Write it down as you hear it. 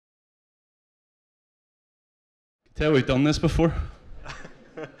Tell we've done this before.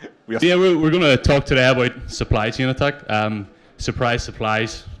 Yeah, we're going to talk today about supply chain attack. Surprise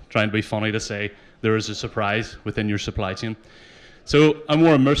supplies, trying to be funny to say there is a surprise within your supply chain. So I'm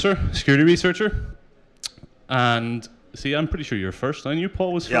Warren Mercer, security researcher. And see, I'm pretty sure you're first. I knew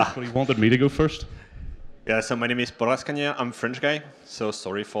Paul was first, but he wanted me to go first. Yeah, so my name is Paul Rascagneres. I'm a French guy, so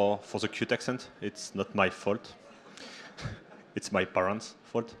sorry for the cute accent. It's not my fault. It's my parents'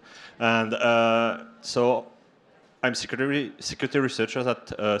 fault. And so I'm security researcher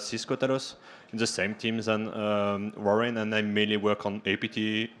at Cisco Talos, in the same team as Warren, and I mainly work on APT,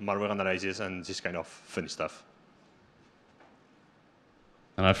 malware analysis, and this kind of funny stuff.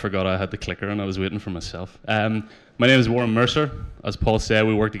 And I forgot I had the clicker and I was waiting for myself. My name is Warren Mercer. As Paul said,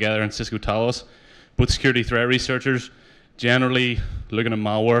 we work together in Cisco Talos. Both security threat researchers, generally looking at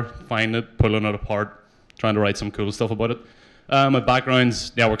malware, finding it, pulling it apart, trying to write some cool stuff about it. My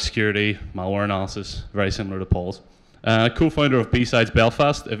background's network security, malware analysis, very similar to Paul's. Co-founder of B-Sides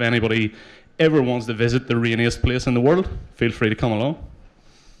Belfast. If anybody ever wants to visit the rainiest place in the world, feel free to come along.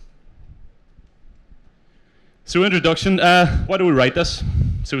 So introduction, why do we write this?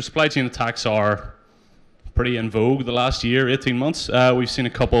 So supply chain attacks are pretty in vogue the last year, 18 months. We've seen a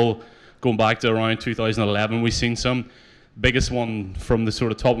couple going back to around 2011. We've seen some. Biggest one from the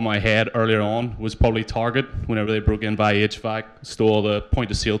sort of top of my head earlier on was probably Target, whenever they broke in by HVAC, stole the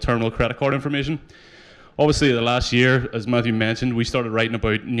point-of-sale terminal credit card information. Obviously, the last year, as Matthew mentioned, we started writing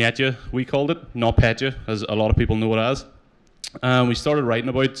about Nyetya, we called it, not Petya, as a lot of people know it as. We started writing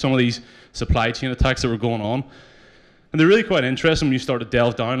about some of these supply chain attacks that were going on. And they're really quite interesting when you start to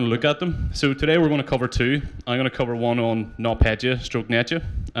delve down and look at them. So today we're going to cover two. I'm going to cover one on NotPetya, stroke Nyetya,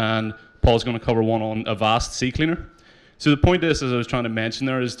 and Paul's going to cover one on Avast CCleaner. So the point of this, as I was trying to mention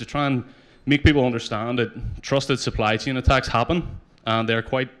there, is to try and make people understand that trusted supply chain attacks happen, and they're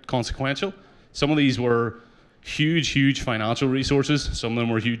quite consequential. Some of these were huge financial resources. Some of them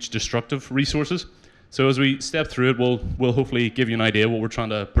were huge destructive resources. So as we step through it, we'll hopefully give you an idea of what we're trying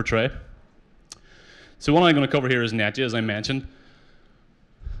to portray. So what I'm going to cover here is Nyetya, as I mentioned.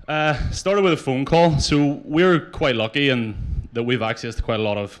 Started with a phone call. So we're quite lucky in that we've access to quite a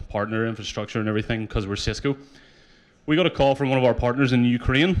lot of partner infrastructure and everything because we're Cisco. We got a call from one of our partners in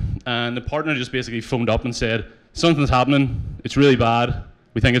Ukraine, and the partner just basically phoned up and said, something's happening, it's really bad,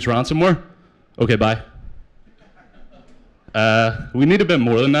 we think it's ransomware. Okay, bye. We need a bit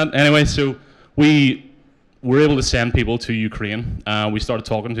more than that. Anyway, so we were able to send people to Ukraine. We started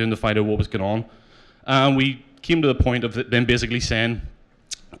talking to them to find out what was going on. And we came to the point of them basically saying,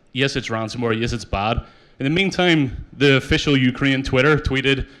 yes, it's ransomware, yes, it's bad. In the meantime, the official Ukraine Twitter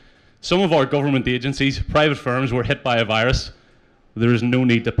tweeted, some of our government agencies, private firms were hit by a virus. There is no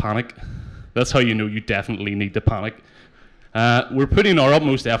need to panic. That's how you know you definitely need to panic. We're putting our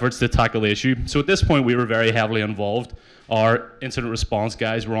utmost efforts to tackle the issue. So at this point, we were very heavily involved. Our incident response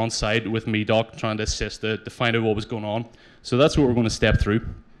guys were on site with MeDoc trying to assist to find out what was going on. So that's what we're going to step through.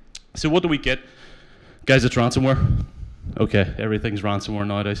 So what do we get? Guys, it's ransomware. Okay, everything's ransomware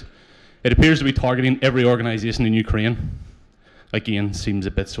nowadays. It appears to be targeting every organization in Ukraine. Again, seems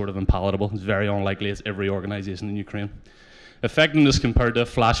a bit sort of unpalatable. It's very unlikely it's every organization in Ukraine. Effectiveness compared to a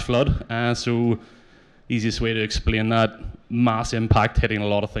flash flood. So easiest way to explain that, mass impact hitting a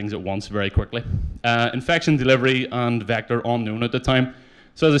lot of things at once very quickly. Infection delivery and vector unknown at the time.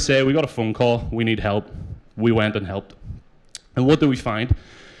 So as I say, we got a phone call, we need help. We went and helped. And what do we find?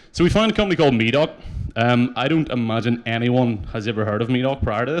 So we found a company called MeDoc. I don't imagine anyone has ever heard of MeDoc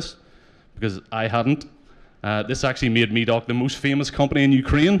prior to this, because I hadn't. This actually made MeDoc the most famous company in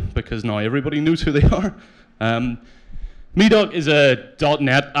Ukraine, because now everybody knows who they are. MeDoc is a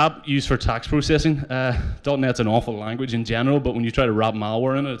 .NET app used for tax processing. .NET's an awful language in general, but when you try to wrap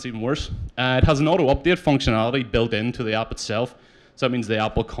malware in it, it's even worse. It has an auto-update functionality built into the app itself. So that means the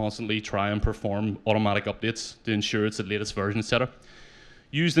app will constantly try and perform automatic updates to ensure it's the latest version, etc.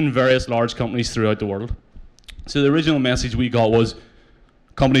 Used in various large companies throughout the world. So the original message we got was,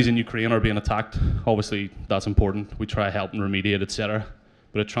 companies in Ukraine are being attacked. Obviously, that's important. We try to help and remediate, etc.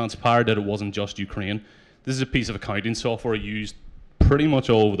 But it transpired that it wasn't just Ukraine. This is a piece of accounting software used pretty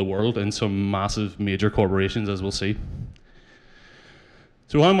much all over the world in some massive major corporations, as we'll see.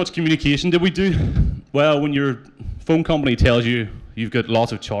 So how much communication did we do? Well, when your phone company tells you you've got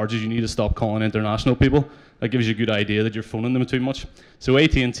lots of charges, you need to stop calling international people, that gives you a good idea that you're phoning them too much. So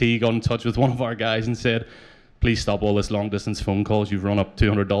AT&T got in touch with one of our guys and said, please stop all this long distance phone calls, you've run up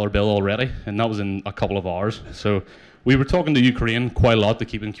 $200 bill already, and that was in a couple of hours. So we were talking to Ukraine quite a lot to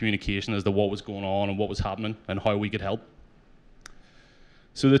keep in communication as to what was going on and what was happening and how we could help.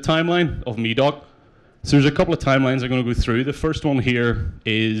 So the timeline of MeDoc. So there's a couple of timelines I'm going to go through. The first one here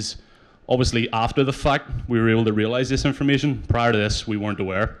is Obviously, after the fact, we were able to realize this information. Prior to this, we weren't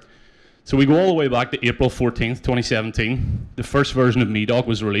aware. So we go all the way back to April 14th, 2017. The first version of MeDoc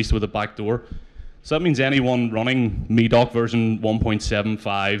was released with a backdoor. So that means anyone running MeDoc version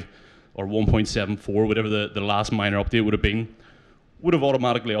 1.75 or 1.74, whatever the last minor update would have been, would have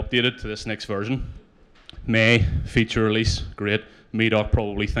automatically updated to this next version. May, feature release, great. MeDoc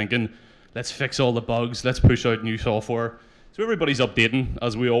probably thinking, let's fix all the bugs, let's push out new software. So everybody's updating,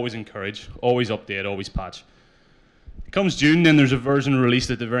 as we always encourage. Always update, always patch. It comes June, then there's a version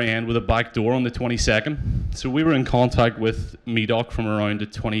released at the very end with a backdoor on the 22nd. So we were in contact with MeDoc from around the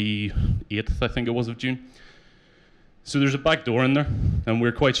 28th, I think it was, of June. So there's a backdoor in there, and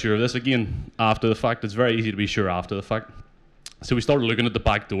we're quite sure of this. Again, after the fact, it's very easy to be sure after the fact. So we started looking at the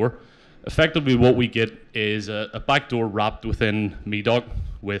backdoor. Effectively, what we get is a backdoor wrapped within MeDoc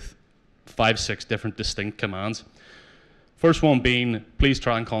with 5-6 different distinct commands. First one being, please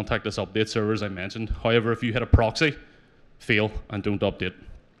try and contact this update server, as I mentioned. However, if you hit a proxy, fail and don't update.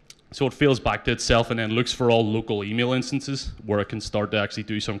 So it fails back to itself and then looks for all local email instances where it can start to actually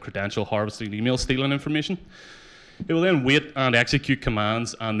do some credential harvesting, email stealing information. It will then wait and execute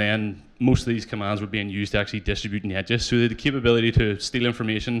commands, and then most of these commands were being used to actually distribute Nyetya. So they had the capability to steal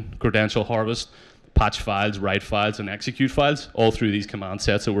information, credential harvest, patch files, write files, and execute files, all through these command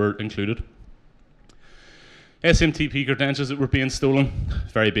sets that were included. SMTP credentials that were being stolen,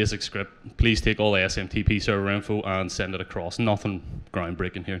 very basic script. Please take all the SMTP server info and send it across. Nothing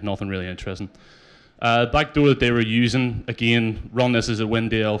groundbreaking here, nothing really interesting. Backdoor that they were using, again, run this as a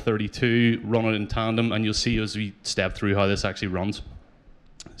WinDL32, run it in tandem, and you'll see as we step through how this actually runs.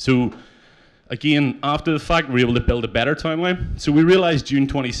 So, again, after the fact, we were able to build a better timeline. So we realized June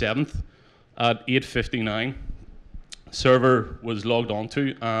 27th at 8:59, server was logged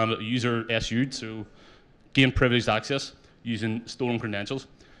onto and a user SU'd, so gained privileged access using stolen credentials.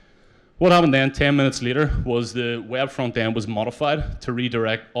 What happened then, 10 minutes later, was the web front end was modified to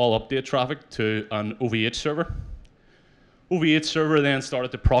redirect all update traffic to an OVH server. OVH server then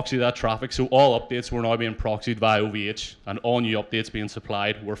started to proxy that traffic, so all updates were now being proxied via OVH, and all new updates being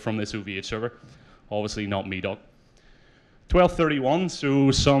supplied were from this OVH server. Obviously not MeDoc. 12:31,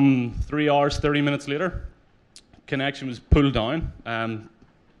 so some 3 hours, 30 minutes later, connection was pulled down.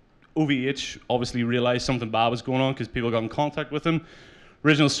 OVH obviously realized something bad was going on because people got in contact with them.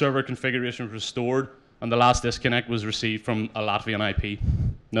 Original server configuration was restored, and the last disconnect was received from a Latvian IP.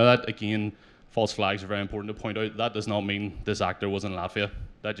 Now that, again, false flags are very important to point out. That does not mean this actor was in Latvia.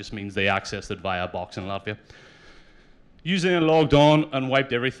 That just means they accessed it via a box in Latvia. User then logged on and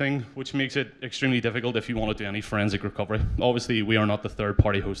wiped everything, which makes it extremely difficult if you want to do any forensic recovery. Obviously, we are not the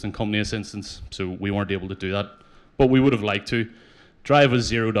third-party hosting company in this instance, so we weren't able to do that, but we would have liked to. Drive was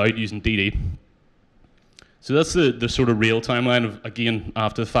zeroed out using DD. So that's the sort of real timeline of, again,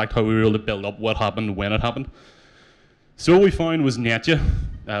 after the fact, how we were able to build up what happened, when it happened. So what we found was Nyetya.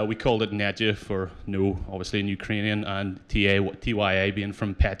 We called it Nyetya for no, obviously in Ukrainian, and TYA being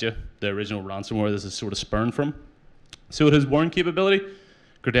from Petya, the original ransomware this is sort of spurned from. So it has worm capability,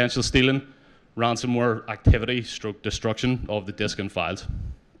 credential stealing, ransomware activity, stroke destruction of the disk and files.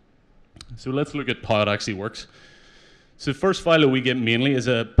 So let's look at how it actually works. So the first file that we get mainly is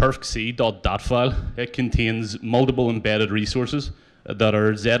a perfc.c.dat file. It contains multiple embedded resources that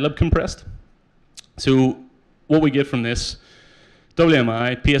are zlib compressed. So what we get from this,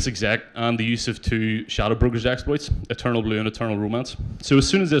 WMI, PSExec, and the use of 2 shadow brokers exploits, Eternal Blue and Eternal Romance. So as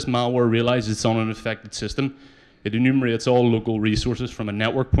soon as this malware realizes it's on an affected system, it enumerates all local resources from a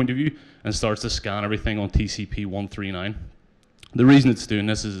network point of view and starts to scan everything on TCP 139. The reason it's doing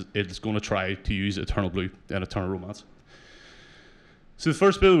this is it's going to try to use Eternal Blue and Eternal Romance. So the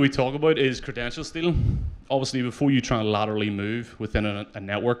first bit that we talk about is credential stealing. Obviously, before you try and laterally move within a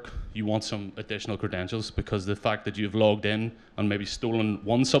network, you want some additional credentials, because the fact that you've logged in and maybe stolen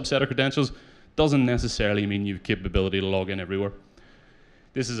one subset of credentials doesn't necessarily mean you have capability to log in everywhere.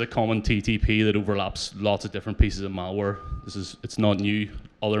 This is a common TTP that overlaps lots of different pieces of malware. It's not new.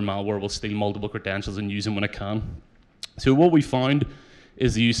 Other malware will steal multiple credentials and use them when it can. So what we found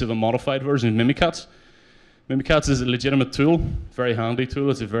is the use of a modified version of Mimikatz. Mimikatz is a legitimate tool, very handy tool.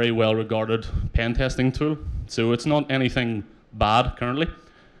 It's a very well-regarded pen testing tool. So it's not anything bad currently.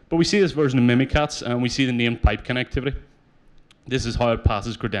 But we see this version of Mimikatz, and we see the named pipe connectivity. This is how it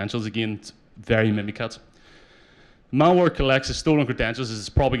passes credentials. Again, it's very Mimikatz. Malware collects the stolen credentials as it's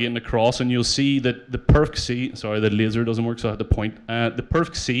propagating across, and you'll see that the perfc.c, sorry, the laser doesn't work, so I had to point. The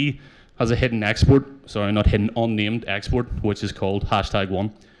perfc.c has a hidden export, sorry, not hidden, unnamed export, which is called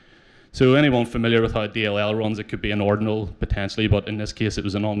 #1. So anyone familiar with how DLL runs, it could be an ordinal potentially, but in this case it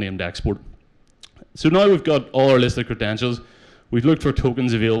was an unnamed export. So now we've got all our list of credentials. We've looked for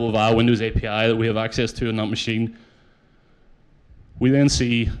tokens available via Windows API that we have access to on that machine. We then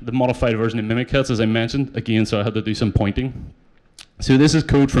see the modified version of Mimikatz, as I mentioned. Again, so I had to do some pointing. So this is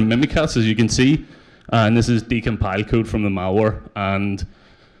code from Mimikatz, as you can see, and this is decompiled code from the malware. And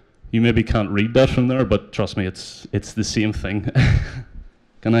you maybe can't read that from there, but trust me, it's the same thing.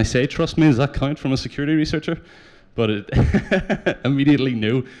 Can I say trust me? Does that count from a security researcher? But it immediately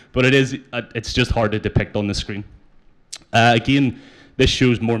no. But it's just hard to depict on the screen. Again, this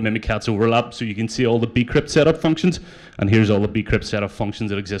shows more Mimikatz overlap, so you can see all the bcrypt setup functions, and here's all the bcrypt setup functions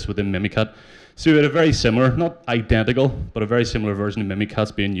that exist within Mimikatz. So we had a very similar, not identical, but a very similar version of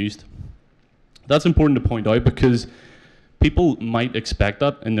Mimikatz being used. That's important to point out because people might expect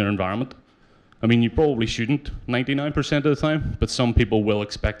that in their environment. I mean, you probably shouldn't 99% of the time, but some people will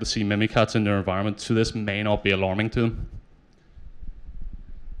expect to see Mimikatz in their environment, so this may not be alarming to them.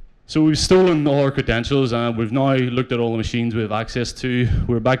 So we've stolen all our credentials, and we've now looked at all the machines we have access to.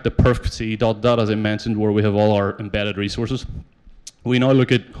 We're back to perfc.c.dat, as I mentioned, where we have all our embedded resources. We now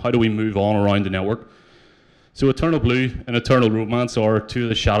look at how do we move on around the network. So Eternal Blue and Eternal Romance are two of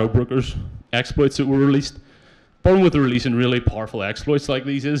the shadow brokers exploits that were released. Problem with the releasing really powerful exploits like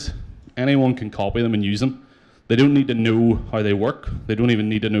these is anyone can copy them and use them. They don't need to know how they work. They don't even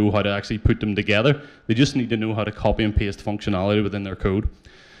need to know how to actually put them together. They just need to know how to copy and paste functionality within their code.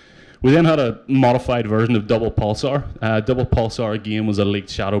 We then had a modified version of Double Pulsar. Double Pulsar, again, was a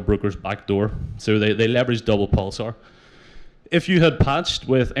leaked shadow broker's backdoor. So they leveraged Double Pulsar. If you had patched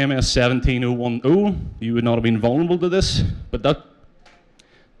with MS17010, you would not have been vulnerable to this, but that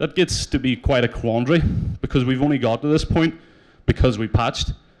gets to be quite a quandary because we've only got to this point because we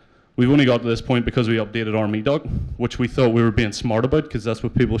patched. We've only got to this point because we updated our MeDoc, which we thought we were being smart about because that's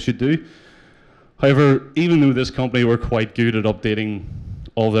what people should do. However, even though this company were quite good at updating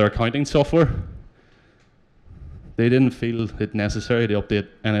all their accounting software, they didn't feel it necessary to update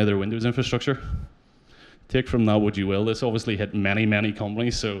any of their Windows infrastructure. Take from that what you will. This obviously hit many, many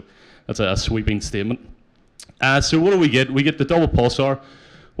companies, so that's a sweeping statement. So what do we get? We get the Double Pulsar.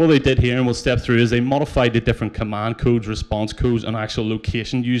 What they did here, and we'll step through, is they modified the different command codes, response codes, and actual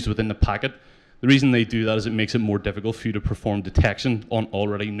location used within the packet. The reason they do that is it makes it more difficult for you to perform detection on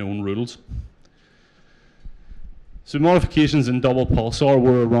already known rules. So modifications in Double Pulsar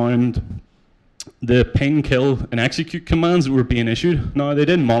were around the ping, kill, and execute commands that were being issued. Now, they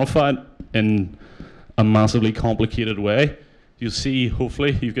didn't modify it in a massively complicated way. You'll see,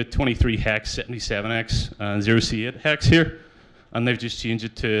 hopefully, you've got 23 hex, 77x, and 0C8 hex here. And they've just changed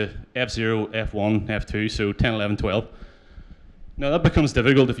it to F0, F1, F2, so 10, 11, 12. Now that becomes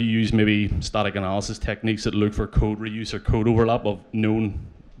difficult if you use maybe static analysis techniques that look for code reuse or code overlap of known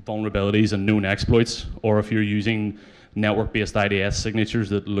vulnerabilities and known exploits, or if you're using network-based IDS signatures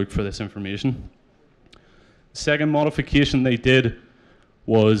that look for this information. The second modification they did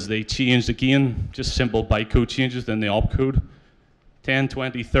was they changed, again, just simple bytecode changes in the opcode. 10,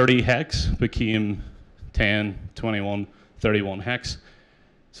 20, 30 hex became 10, 21, 31 hex.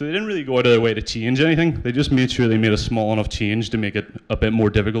 So they didn't really go out of their way to change anything. They just made sure they made a small enough change to make it a bit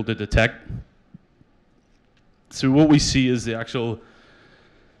more difficult to detect. So what we see is the actual,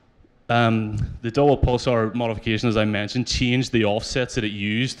 the Double Pulsar modification, as I mentioned, changed the offsets that it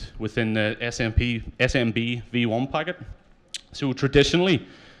used within the SMB v1 packet. So traditionally,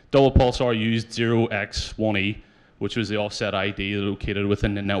 Double Pulsar used 0x1e, which was the offset ID located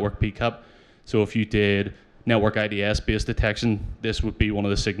within the network PCAP. So if you did network IDS-based detection, this would be one of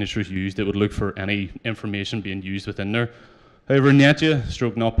the signatures used. It would look for any information being used within there. However, Nyetya,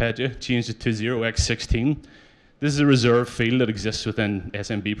 NotPetya, changed it to 0x16. This is a reserved field that exists within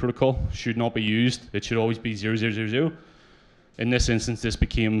SMB protocol. Should not be used. It should always be 0000. In this instance, this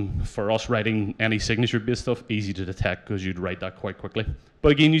became, for us writing any signature-based stuff, easy to detect because you'd write that quite quickly.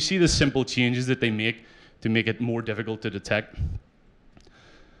 But again, you see the simple changes that they make to make it more difficult to detect.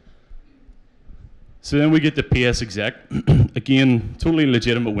 So then we get the PSExec. Again, totally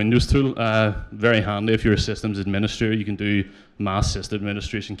legitimate Windows tool. Very handy if you're a systems administrator. You can do mass system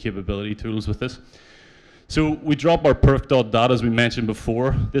administration capability tools with this. So we drop our perf.dat as we mentioned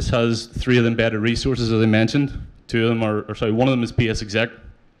before. This has 3 of the embedded resources as I mentioned. 2 of them are, or sorry, 1 of them is PSExec.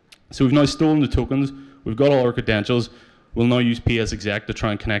 So we've now stolen the tokens. We've got all our credentials. We'll now use PSExec to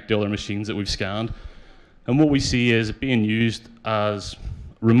try and connect the other machines that we've scanned. And what we see is it being used as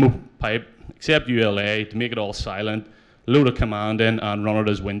remote pipe, accept ULA to make it all silent, load a command in and run it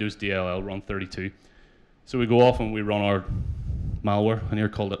as Windows DLL run 32. So we go off and we run our malware, and here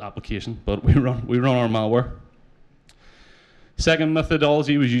called it application, but we run our malware. Second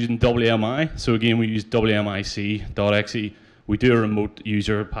methodology was using WMI. So again, we use WMIC.exe. We do a remote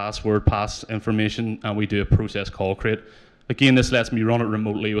user password pass information, and we do a process call create. Again, this lets me run it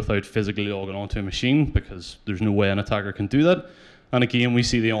remotely without physically logging onto a machine because there's no way an attacker can do that. And again, we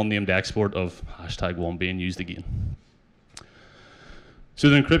see the unnamed export of #1 being used again. So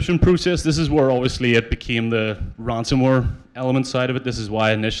the encryption process, this is where obviously it became the ransomware element side of it. This is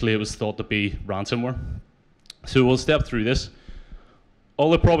why initially it was thought to be ransomware. So we'll step through this.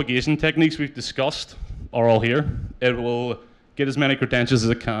 All the propagation techniques we've discussed are all here. It will get as many credentials as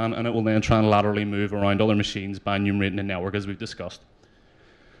it can, and it will then try and laterally move around other machines by enumerating the network as we've discussed.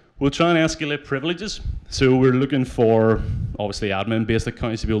 We'll try and escalate privileges. So we're looking for, obviously, admin-based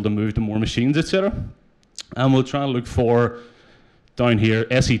accounts to be able to move to more machines, etc. And we'll try and look for, down here,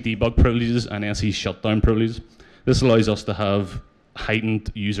 SE debug privileges and SE shutdown privileges. This allows us to have heightened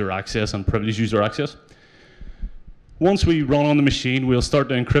user access and privileged user access. Once we run on the machine, we'll start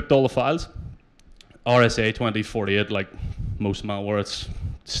to encrypt all the files. RSA 2048, like most malware, it's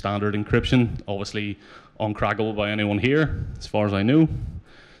standard encryption, obviously uncrackable by anyone here, as far as I know.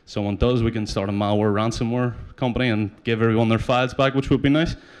 Someone does, we can start a malware ransomware company and give everyone their files back, which would be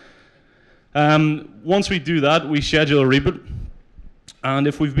nice. Once we do that, we schedule a reboot. And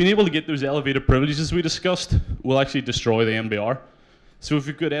if we've been able to get those elevated privileges we discussed, we'll actually destroy the MBR. So if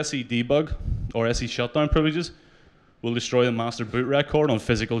we've got SE debug or SE shutdown privileges, we'll destroy the master boot record on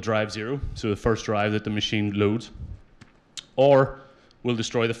physical drive 0, so the first drive that the machine loads. Or we'll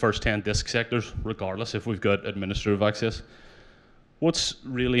destroy the first 10 disk sectors, regardless if we've got administrative access. What's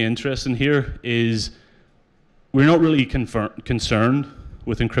really interesting here is we're not really concerned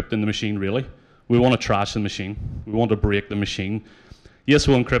with encrypting the machine, really. We want to trash the machine. We want to break the machine. Yes,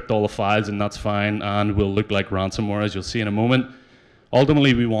 we'll encrypt all the files, and that's fine, and we'll look like ransomware, as you'll see in a moment.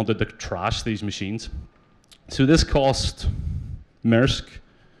 Ultimately, we wanted to trash these machines. So this cost Mercer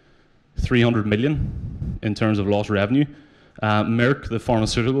 300 million in terms of lost revenue. Merck, the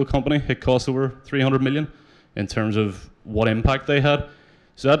pharmaceutical company, it cost over 300 million in terms of what impact they had.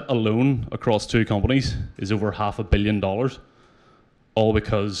 So that alone across two companies is over $500 million, all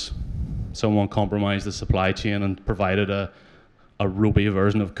because someone compromised the supply chain and provided a ropey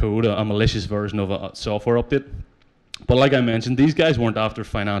version of code, a malicious version of a software update. But like I mentioned, these guys weren't after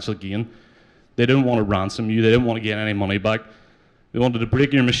financial gain. They didn't want to ransom you. They didn't want to get any money back. They wanted to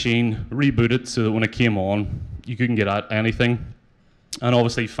break your machine, reboot it so that when it came on, you couldn't get at anything. And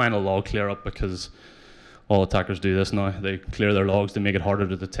obviously final log clear up, because all attackers do this now. They clear their logs to make it harder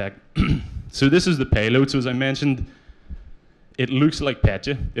to detect. So this is the payload. So as I mentioned, it looks like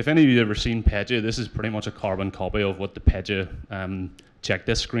Petya. If any of you have ever seen Petya, this is pretty much a carbon copy of what the Petya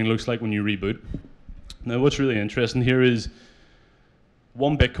checkdisk screen looks like when you reboot. Now what's really interesting here is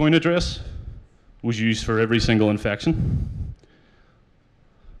one Bitcoin address was used for every single infection,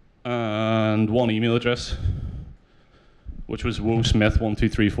 and one email address, which was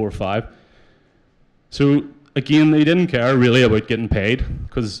WoSmith12345. So again, they didn't care really about getting paid,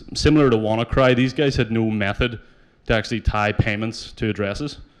 because similar to WannaCry, these guys had no method to actually tie payments to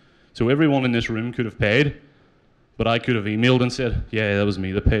addresses. So everyone in this room could have paid, but I could have emailed and said, yeah, that was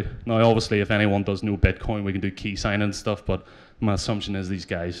me that paid. Now obviously if anyone does know Bitcoin, we can do key signing and stuff, but my assumption is these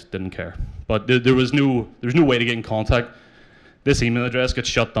guys didn't care. But there's no way to get in contact. This email address gets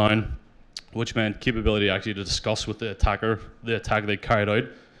shut down, which meant capability actually to discuss with the attacker the attack they carried out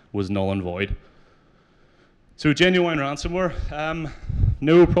was null and void. So genuine ransomware?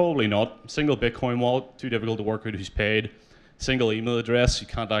 No, probably not. Single Bitcoin wallet, too difficult to work out who's paid. Single email address, you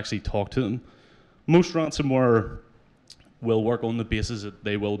can't actually talk to them. Most ransomware will work on the basis that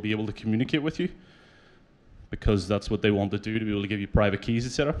they will be able to communicate with you, because that's what they want to do, to be able to give you private keys,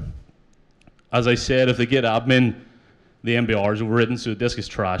 etc. As I said, if they get admin, the MBR is overridden, so the disk is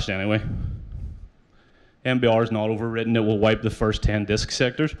trashed anyway. MBR is not overridden, it will wipe the first 10 disk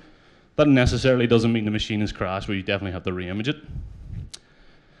sectors. That necessarily doesn't mean the machine is crashed, but you definitely have to re-image it.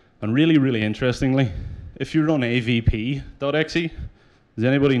 And really, really interestingly, if you run avp.exe, does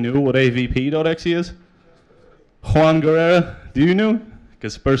anybody know what avp.exe is? Juan Guerrera, do you know?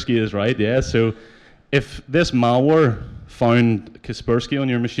 Kaspersky is right, yeah. So if this malware found Kaspersky on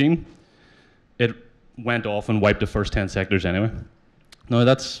your machine, it went off and wiped the first 10 sectors anyway. Now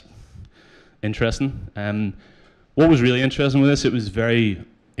that's interesting. What was really interesting with this, it was very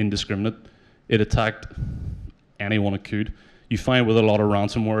indiscriminate. It attacked anyone it could. You find with a lot of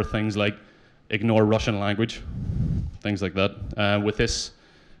ransomware things like ignore Russian language, things like that. With this,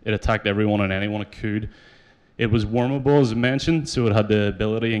 it attacked everyone and anyone it could. It was wormable, as I mentioned, so it had the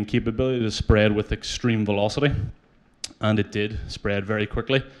ability and capability to spread with extreme velocity, and it did spread very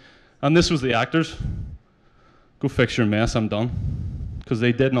quickly. And this was the actors. Go fix your mess, I'm done. Because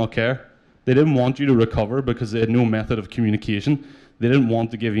they did not care. They didn't want you to recover because they had no method of communication. They didn't want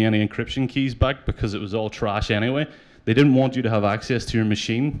to give you any encryption keys back because it was all trash anyway. They didn't want you to have access to your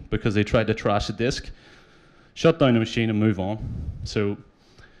machine because they tried to trash the disk, shut down the machine and move on. So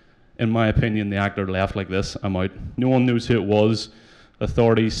in my opinion, the actor left like this: I'm out. No one knows who it was.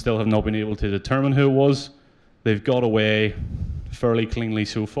 Authorities still have not been able to determine who it was. They've got away fairly cleanly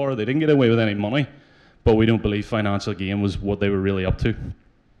so far. They didn't get away with any money, but we don't believe financial gain was what they were really up to.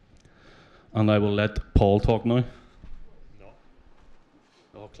 And I will let Paul talk now. No.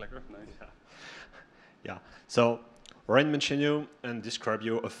 Oh, clicker. Nice. Yeah. So Ryan mentioned you and described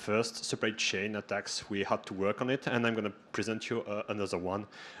you a first supply chain attacks we had to work on it, and I'm going to present you another one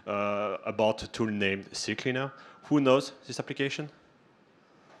about a tool named CCleaner. Who knows this application?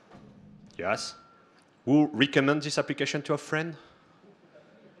 Yes. Who recommends this application to a friend?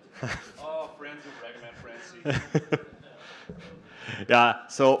 Oh, friends who recommend friends. Yeah,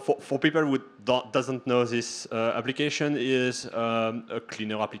 so for people who doesn't know, this application is a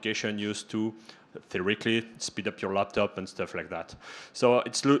cleaner application used to theoretically speed up your laptop and stuff like that. So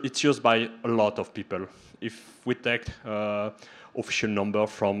it's used by a lot of people. If we take official number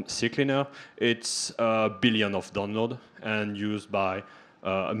from CCleaner, it's a billion of download and used by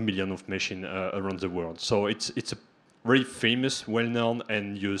a million of machines around the world. So it's a very famous, well-known,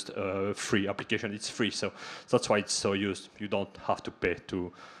 and used free application. It's free, so that's why it's so used. You don't have to pay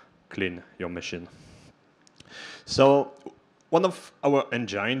to clean your machine. So one of our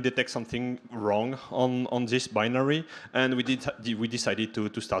engine detects something wrong on this binary, and we decided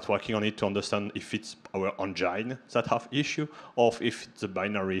to start working on it to understand if it's our engine that have issue or if it's the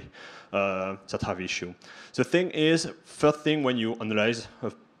binary that have issue. The thing is, first thing when you analyze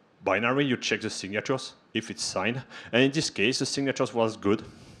a binary, you check the signatures, if it's signed. And in this case, the signatures was good.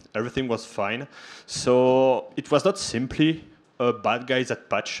 Everything was fine. So it was not simply a bad guy that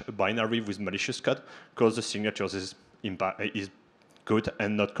patched a binary with malicious code, because the signatures is good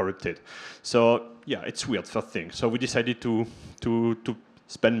and not corrupted. So yeah, it's weird first thing. So we decided to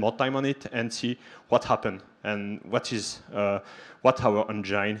spend more time on it and see what happened and what our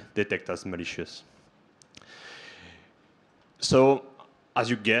engine detect as malicious. So as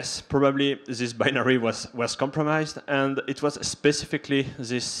you guess, probably this binary was compromised, and it was specifically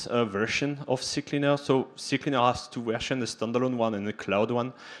this version of CCleaner. So CCleaner has two versions, a standalone one and a cloud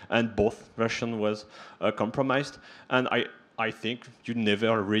one, and both versions was compromised. And I think you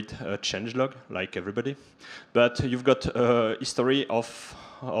never read a changelog like everybody, but you've got a history of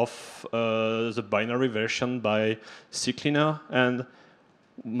the binary version by CCleaner, and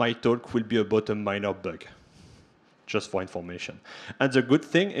my talk will be about a minor bug, just for information. And the good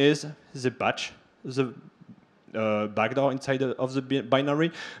thing is they patch the backdoor inside of the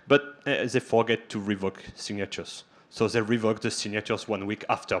binary, but they forget to revoke signatures. So they revoke the signatures 1 week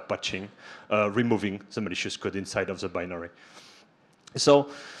after patching, removing the malicious code inside of the binary. So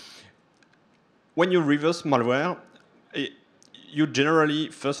when you reverse malware, you generally,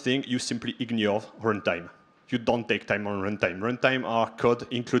 first thing, you simply ignore runtime. You don't take time on runtime. Runtime are code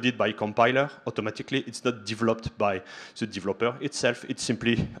included by compiler automatically. It's not developed by the developer itself. It's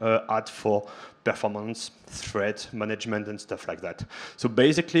simply add for performance, thread management, and stuff like that. So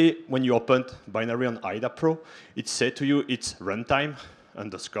basically, when you open binary on IDA Pro, it says to you it's runtime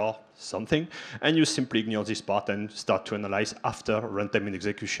underscore something, and you simply ignore this part and start to analyze after runtime in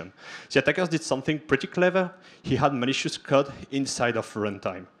execution. The attackers did something pretty clever. He had malicious code inside of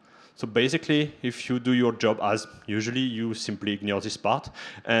runtime. So basically, if you do your job as usually, you simply ignore this part,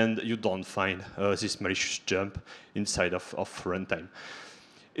 and you don't find this malicious jump inside of runtime.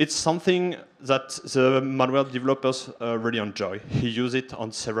 It's something that the malware developers really enjoy. He uses it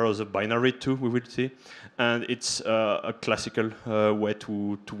on several other binary too, we will see, and it's a classical way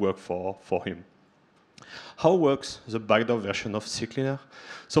to work for him. How works the backdoor version of CCleaner?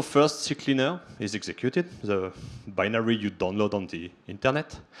 So first, CCleaner is executed, the binary you download on the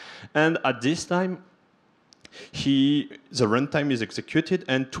internet. And at this time, the runtime is executed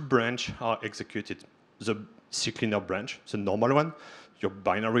and two branches are executed. The CCleaner branch, the normal one, your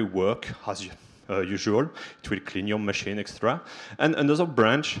binary work as usual. It will clean your machine extra. And another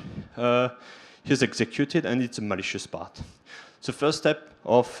branch is executed, and it's a malicious part. The first step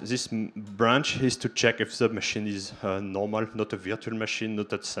of this branch is to check if the machine is normal, not a virtual machine,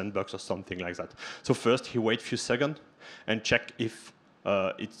 not a sandbox or something like that. So first, he waits a few seconds and check if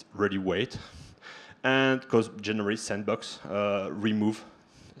it's really wait. And because generally sandbox remove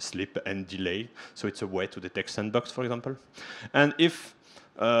sleep and delay, so it's a way to detect sandbox, for example. And if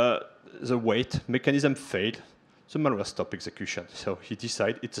the wait mechanism failed, the malware stop execution. So he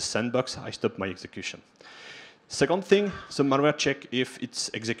decided it's a sandbox, I stop my execution. Second thing, the malware check if it's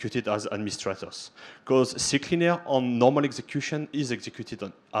executed as administrators, because CCleaner on normal execution is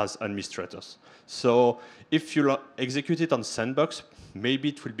executed as administrators. So if you execute it on sandbox, maybe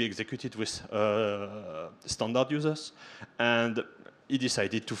it will be executed with standard users, and he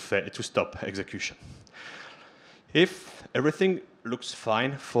decided to stop execution. If everything looks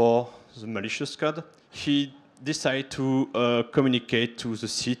fine for the malicious code, he decided to communicate to the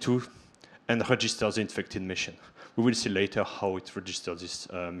C2 and register the infected machine. We will see later how it registers this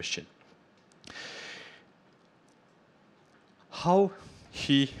machine. How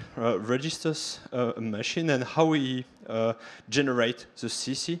he registers a machine and how he generates the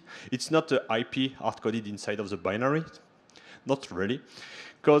CC. It's not the IP hard-coded inside of the binary, not really.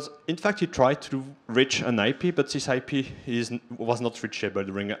 Because, in fact, he tried to reach an IP, but this IP was not reachable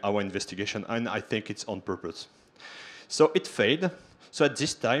during our investigation, and I think it's on purpose. So it failed. So at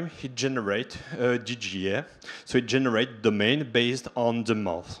this time, he generates DGA. So he generates domain based on the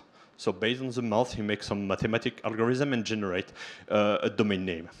month. So based on the month, he makes some mathematical algorithm and generate a domain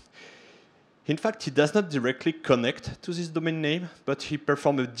name. In fact, he does not directly connect to this domain name, but he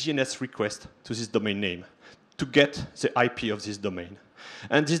performs a DNS request to this domain name to get the IP of this domain.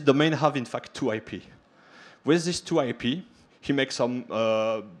 And this domain have, in fact, 2 IP. With these 2 IP, he makes some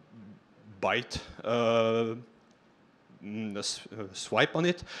byte swipe on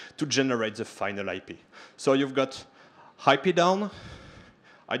it to generate the final IP. So you've got IP down.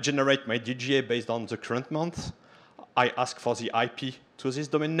 I generate my DGA based on the current month. I ask for the IP to this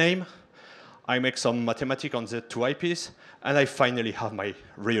domain name. I make some mathematics on the 2 IPs, and I finally have my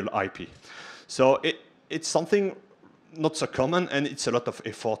real IP. So it's something not so common, and it's a lot of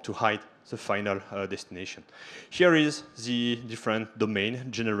effort to hide the final destination. Here is the different domain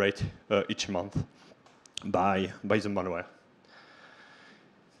generated each month by the malware.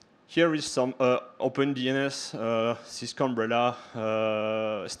 Here is some OpenDNS Cisco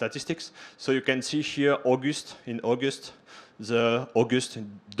umbrella statistics. So you can see here in August, the August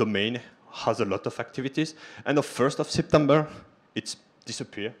domain has a lot of activities. And the 1st of September, it's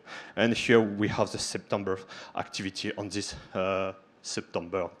disappear. And here we have the September activity on this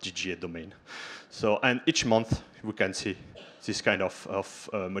September DGA domain. So, and each month we can see this kind of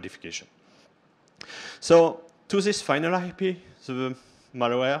modification. So to this final IP, the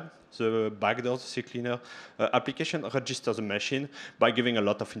malware, the backdoor, the CCleaner application registers the machine by giving a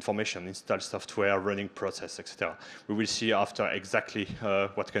lot of information, install software, running process, etc. We will see after exactly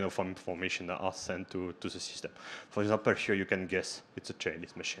what kind of information are sent to the system. For example, here you can guess it's a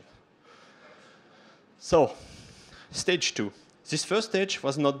Chinese machine. So, stage 2. This first stage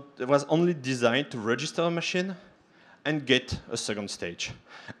was only designed to register a machine and get a second stage.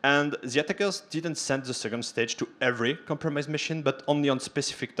 And the attackers didn't send the second stage to every compromised machine, but only on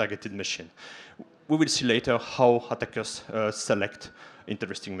specific targeted machine. We will see later how attackers select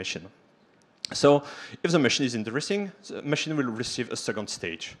interesting machine. So if the machine is interesting, the machine will receive a second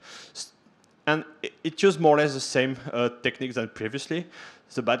stage. And it used more or less the same techniques than previously.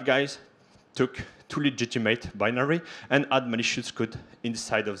 The bad guys took 2 legitimate binary and add malicious code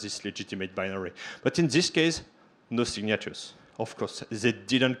inside of this legitimate binary. But in this case, no signatures. Of course, they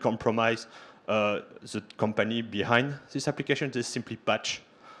didn't compromise the company behind this application. They simply patch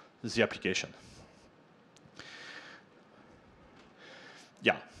the application.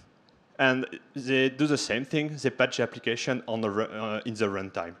 Yeah, and they do the same thing. They patch the application on in the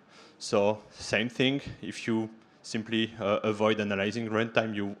runtime. So same thing. If you simply avoid analyzing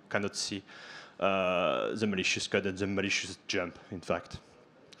runtime, you cannot see the malicious code and the malicious jump, in fact.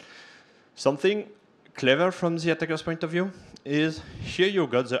 Something clever from the attacker's point of view is here you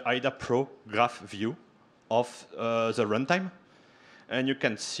got the IDA Pro graph view of the runtime. And you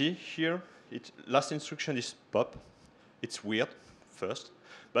can see here, last instruction is pop. It's weird first.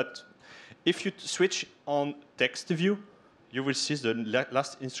 But if you switch on text view, you will see the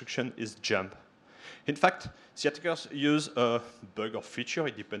last instruction is jump. In fact, the attackers use a bug or feature,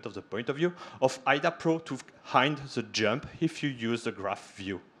 it depends on the point of view, of IDA Pro to hide the jump if you use the graph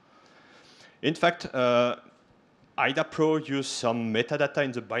view. In fact, IDA Pro uses some metadata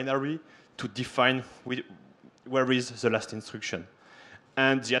in the binary to define where is the last instruction.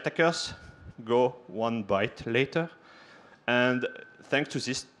 And the attackers go 1 byte later. And thanks to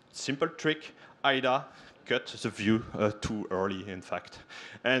this simple trick, IDA cut the view too early, in fact.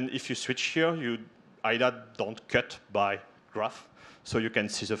 And if you switch here, IDA don't cut by graph, so you can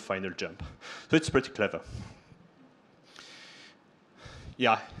see the final jump. So it's pretty clever.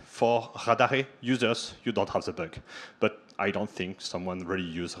 Yeah, for Radare users, you don't have the bug. But I don't think someone really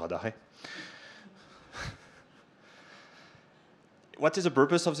used Radare. what is the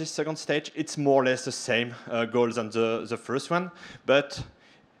purpose of this second stage? It's more or less the same goal than the first one, but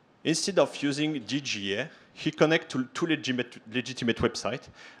instead of using DGA, he connects to two legitimate websites,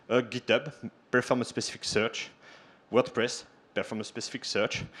 GitHub, perform a specific search, WordPress, perform a specific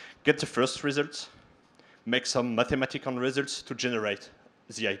search, get the first results, make some mathematical results to generate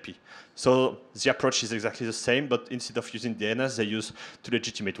the IP. So the approach is exactly the same, but instead of using DNS, they use two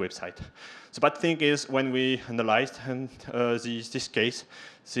legitimate websites. The bad thing is when we analyzed this case,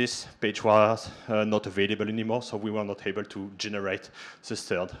 this page was not available anymore, so we were not able to generate the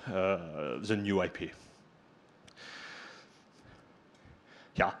third, the new IP.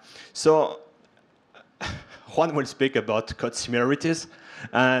 Yeah, so Juan will speak about code similarities.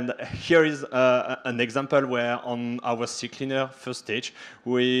 And here is an example where on our CCleaner first stage,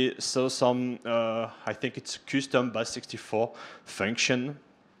 we saw some, I think it's custom base64 function.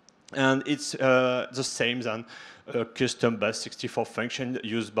 And it's the same than a custom base64 function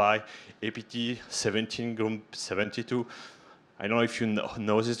used by APT17 group 72. I don't know if you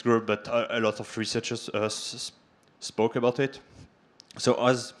know this group, but a lot of researchers spoke about it. So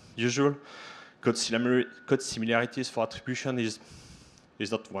as usual, code similarities for attribution is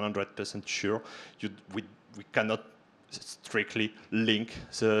not 100% sure. We cannot strictly link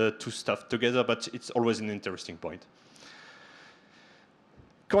the two stuff together, but it's always an interesting point.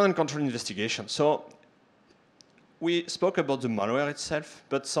 Command and control investigation. So we spoke about the malware itself,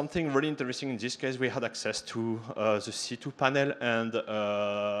 but something really interesting in this case, we had access to the C2 panel and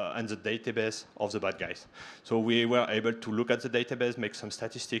the database of the bad guys. So we were able to look at the database, make some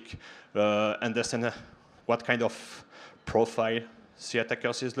statistics, understand what kind of profile the attacker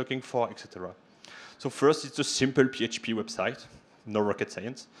is looking for, etc. So first, it's a simple PHP website, no rocket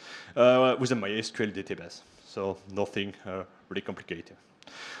science, with a MySQL database. So nothing really complicated.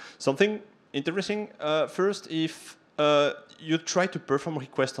 Something interesting, first, if you try to perform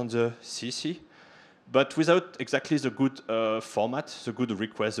request on the CC, but without exactly the good format, the good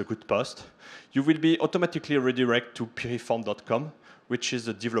request, the good post, you will be automatically redirected to piriform.com, which is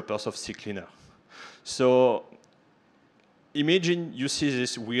the developers of CCleaner. So imagine you see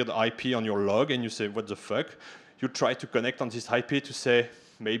this weird IP on your log and you say, what the fuck? You try to connect on this IP to say,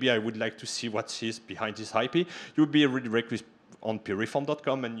 maybe I would like to see what is behind this IP. You'll be redirected on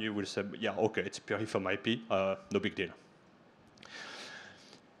piriform.com and you will say, yeah, okay, it's piriform IP, no big deal.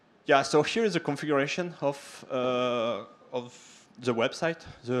 Yeah, so here is the configuration of the website,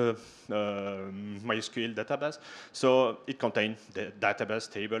 the MySQL database. So it contains the database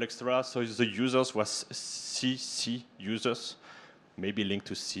table, etc. So the users was CC users, maybe linked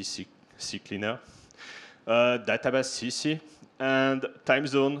to CCleaner. Database CC, and time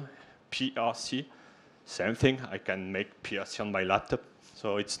zone PRC. Same thing, I can make PRC on my laptop,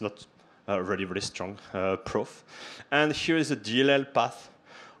 so it's not a really, really strong proof. And here is the DLL path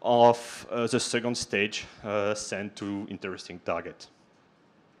of the second stage sent to interesting target.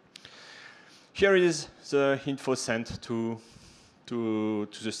 Here is the info sent to the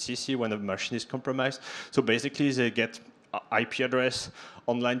CC when a machine is compromised. So basically, they get IP address,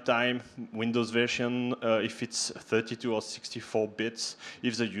 online time, Windows version, if it's 32 or 64 bits,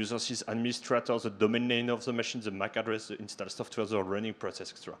 if the user is administrator, the domain name of the machine, the MAC address, the installed software, the running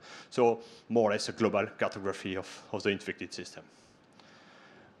process, etc. So more or less a global cartography of the infected system.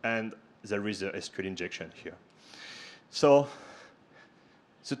 And there is a SQL injection here. So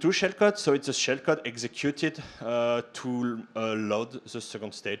the two shellcode, so it's a shellcode executed to load the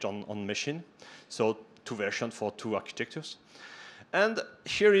second stage on machine. So two versions for two architectures. And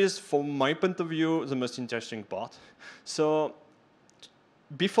here is, from my point of view, the most interesting part. So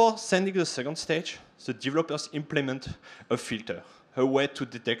before sending the second stage, the developers implement a filter, a way to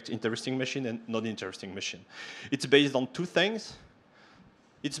detect interesting machine and not interesting machine. It's based on two things.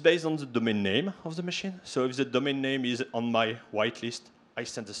 It's based on the domain name of the machine. So if the domain name is on my whitelist, I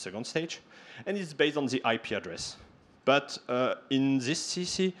send the second stage. And it's based on the IP address. But in this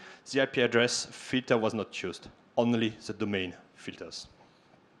CC, the IP address filter was not used, only the domain filters.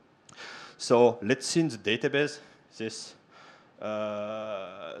 So let's see in the database this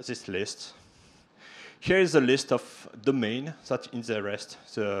list. Here is a list of domain that interest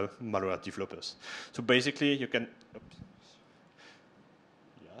the malware developers. So basically, you can. Oops.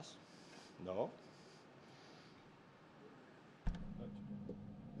 Yes. No.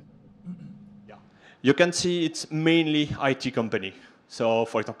 You can see it's mainly IT company. So,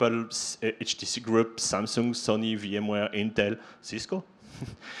 for example, HTC Group, Samsung, Sony, VMware, Intel, Cisco.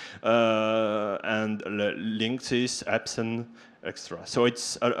 And Linksys, Epson, extra. So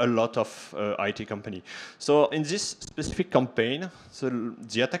it's a lot of IT company. So in this specific campaign, so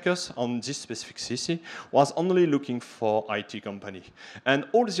the attackers on this specific CC was only looking for IT company. And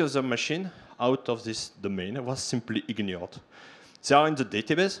all the other machine out of this domain was simply ignored. They are in the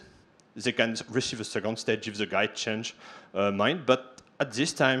database. They can receive a second stage if the guy change mind, but at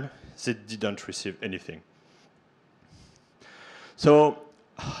this time, they didn't receive anything. So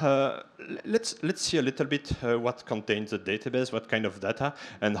let's see a little bit what contains the database, what kind of data,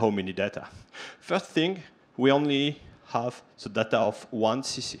 and how many data. First thing, we only have the data of one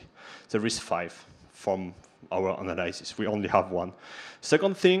CC. There is 5 from our analysis. We only have 1.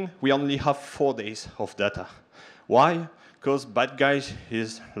 Second thing, we only have 4 days of data. Why? Because bad guy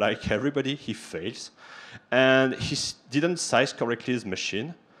is like everybody, he fails. And he didn't size correctly his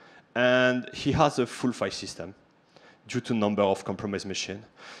machine. And he has a full file system due to number of compromised machine.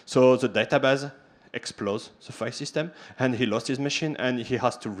 So the database explodes the file system, and he lost his machine, and he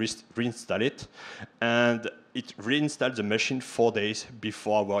has to reinstall it. And it reinstalled the machine 4 days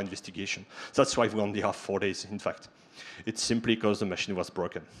before our investigation. That's why we only have 4 days, in fact. It's simply because the machine was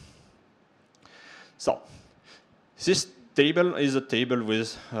broken. So this table is a table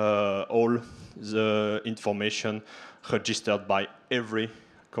with all the information registered by every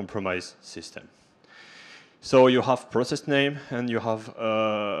compromised system. So you have process name and you have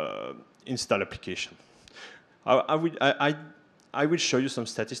install application. I will show you some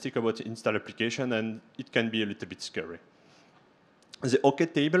statistics about install application, and it can be a little bit scary. The OK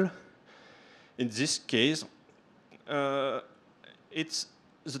table, in this case, it's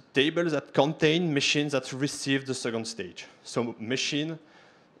the table that contains machines that receive the second stage. So machine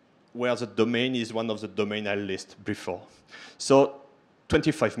where the domain is one of the domain I listed before. So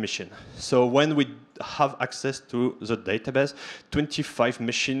 25 machines. So when we have access to the database, 25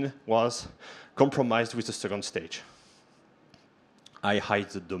 machine was compromised with the second stage. I hide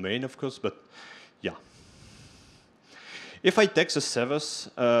the domain, of course, but yeah. If I take the servers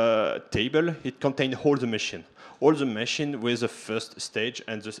table, it contains all the machine with the first stage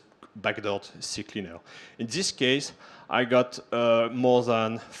and the backdoored CCleaner. In this case, I got more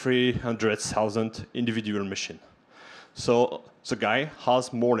than 300,000 individual machines. So the guy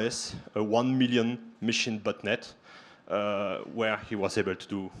has more or less a 1 million machine botnet where he was able to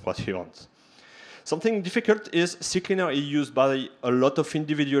do what he wants. Something difficult is CCleaner is used by a lot of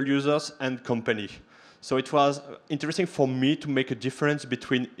individual users and company. So it was interesting for me to make a difference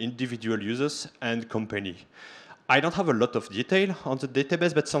between individual users and company. I don't have a lot of detail on the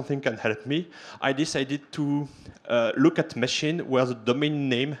database, but something can help me. I decided to look at machine where the domain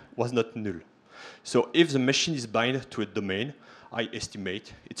name was not null. So if the machine is bound to a domain, I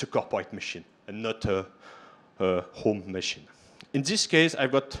estimate it's a corporate machine and not a home machine. In this case,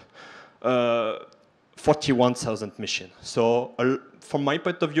 I've got 41,000 machines. So from my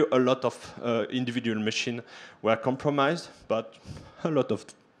point of view, a lot of individual machines were compromised, but a lot of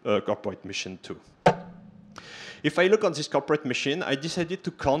corporate machines too. If I look on this corporate machine, I decided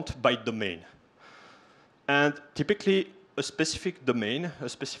to count by domain. And typically, a specific domain, a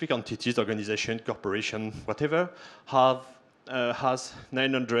specific entity, organization, corporation, whatever, has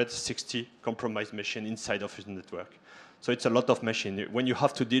 960 compromised machines inside of his network. So it's a lot of machines. When you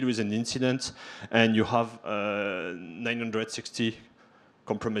have to deal with an incident and you have 960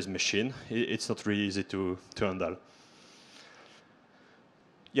 compromised machines, it's not really easy to handle.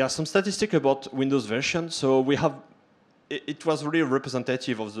 Yeah, some statistics about Windows version. So we have, it was really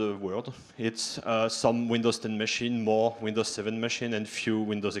representative of the world. It's some Windows 10 machine, more Windows 7 machine, and few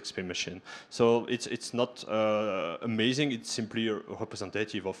Windows XP machine. So it's not amazing. It's simply a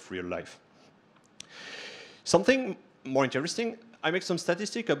representative of real life. Something more interesting, I make some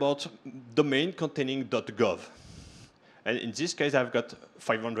statistics about domain containing .gov. And in this case, I've got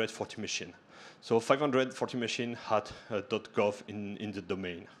 540 machines. So 540 machines had .gov in the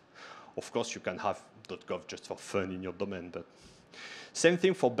domain. Of course, you can have .gov just for fun in your domain, but same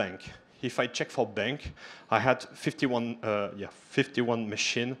thing for bank. If I check for bank, I had 51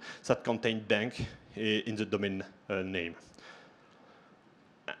 machines that contain bank in the domain name.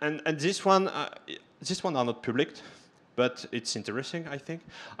 And this one are not public, but it's interesting, I think.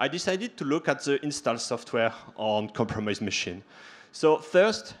 I decided to look at the install software on compromised machine. So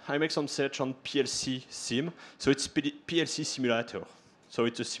first, I make some search on PLC sim. So it's PLC simulator. So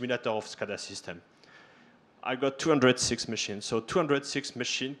it's a simulator of SCADA system. I got 206 machines. So 206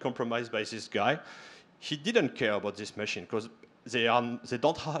 machines compromised by this guy. He didn't care about this machine because they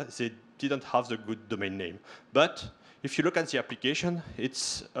didn't have the good domain name. But if you look at the application,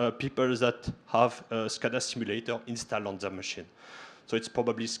 it's people that have a SCADA simulator installed on their machine. So it's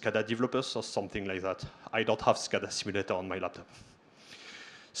probably SCADA developers or something like that. I don't have SCADA simulator on my laptop.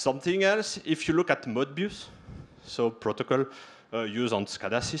 Something else, if you look at Modbus, so protocol used on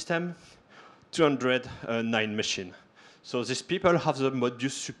SCADA system, 209 machine. So these people have the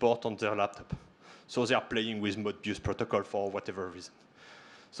Modbus support on their laptop. So they are playing with Modbus protocol for whatever reason.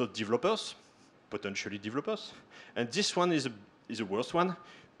 So developers, potentially developers. And this one is the worst one,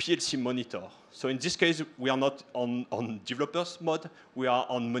 PLC monitor. So in this case, we are not on developers mode, we are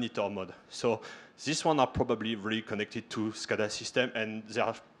on monitor mode. So this one are probably really connected to SCADA system, and they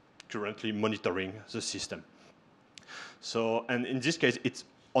are currently monitoring the system. So, and in this case, it's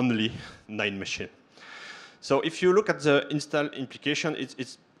only 9 machines. So if you look at the install implication,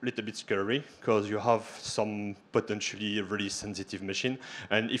 it's a little bit scary because you have some potentially really sensitive machine.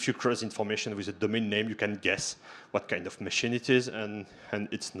 And if you cross information with a domain name, you can guess what kind of machine it is, and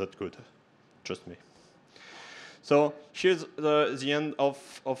it's not good, trust me. So here's the end of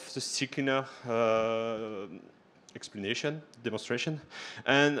the CCleaner explanation, demonstration.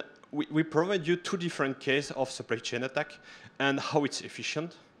 And we provide you 2 different cases of supply chain attack and how it's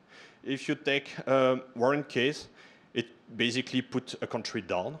efficient. If you take one case, it basically put a country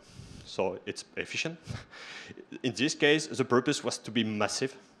down, so it's efficient. In this case, the purpose was to be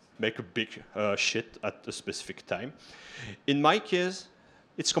massive, make a big shit at a specific time. In my case,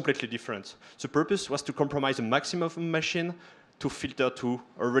 it's completely different. The purpose was to compromise a maximum of a machine to filter to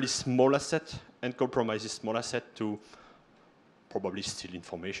a really small asset and compromise this small asset to probably steal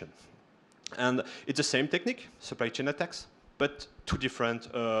information. And it's the same technique, supply chain attacks, but 2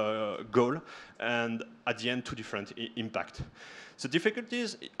 different goals, and at the end, 2 different impact. The difficulty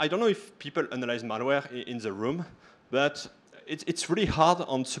is, I don't know if people analyze malware in the room, but it's really hard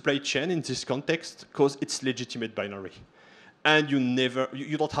on supply chain in this context because it's legitimate binary. And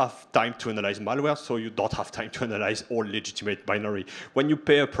you don't have time to analyze malware, so you don't have time to analyze all legitimate binary. When you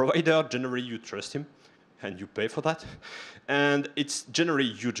pay a provider, generally you trust him, and you pay for that. And it's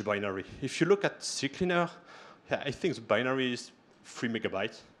generally huge binary. If you look at CCleaner, I think the binary is 3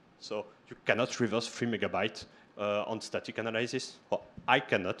 megabytes. So you cannot reverse 3 megabytes on static analysis. Well, I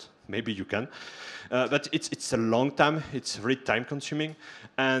cannot, maybe you can. But it's a long time, it's very time consuming.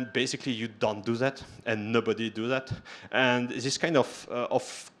 And basically you don't do that, and nobody do that. And this kind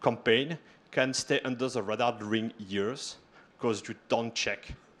of campaign can stay under the radar during years because you don't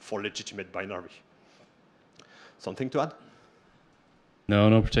check for legitimate binary. Something to add? No,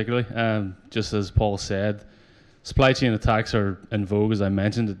 not particularly. Just as Paul said, supply chain attacks are in vogue, as I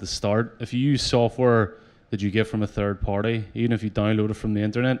mentioned at the start. If you use software that you get from a third party, even if you download it from the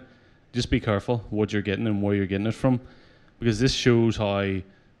internet, just be careful what you're getting and where you're getting it from, because this shows how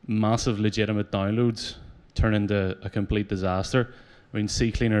massive legitimate downloads turn into a complete disaster. I mean,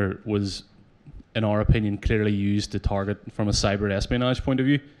 CCleaner was, in our opinion, clearly used to target from a cyber espionage point of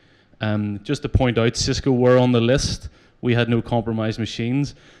view. Just to point out, Cisco were on the list. We had no compromised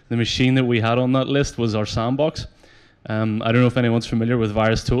machines. The machine that we had on that list was our sandbox. I don't know if anyone's familiar with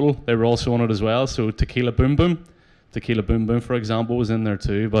VirusTotal. They were also on it as well. So Tequila Boom Boom, for example, was in there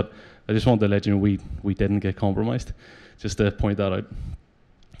too. But I just wanted to let you know we didn't get compromised, just to point that out.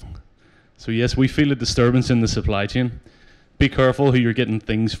 So yes, we feel a disturbance in the supply chain. Be careful who you're getting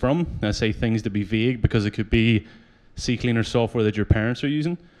things from. I say things to be vague because it could be CCleaner software that your parents are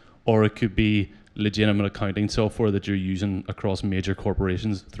using, or it could be legitimate accounting software that you're using across major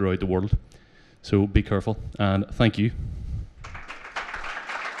corporations throughout the world. So be careful, and thank you.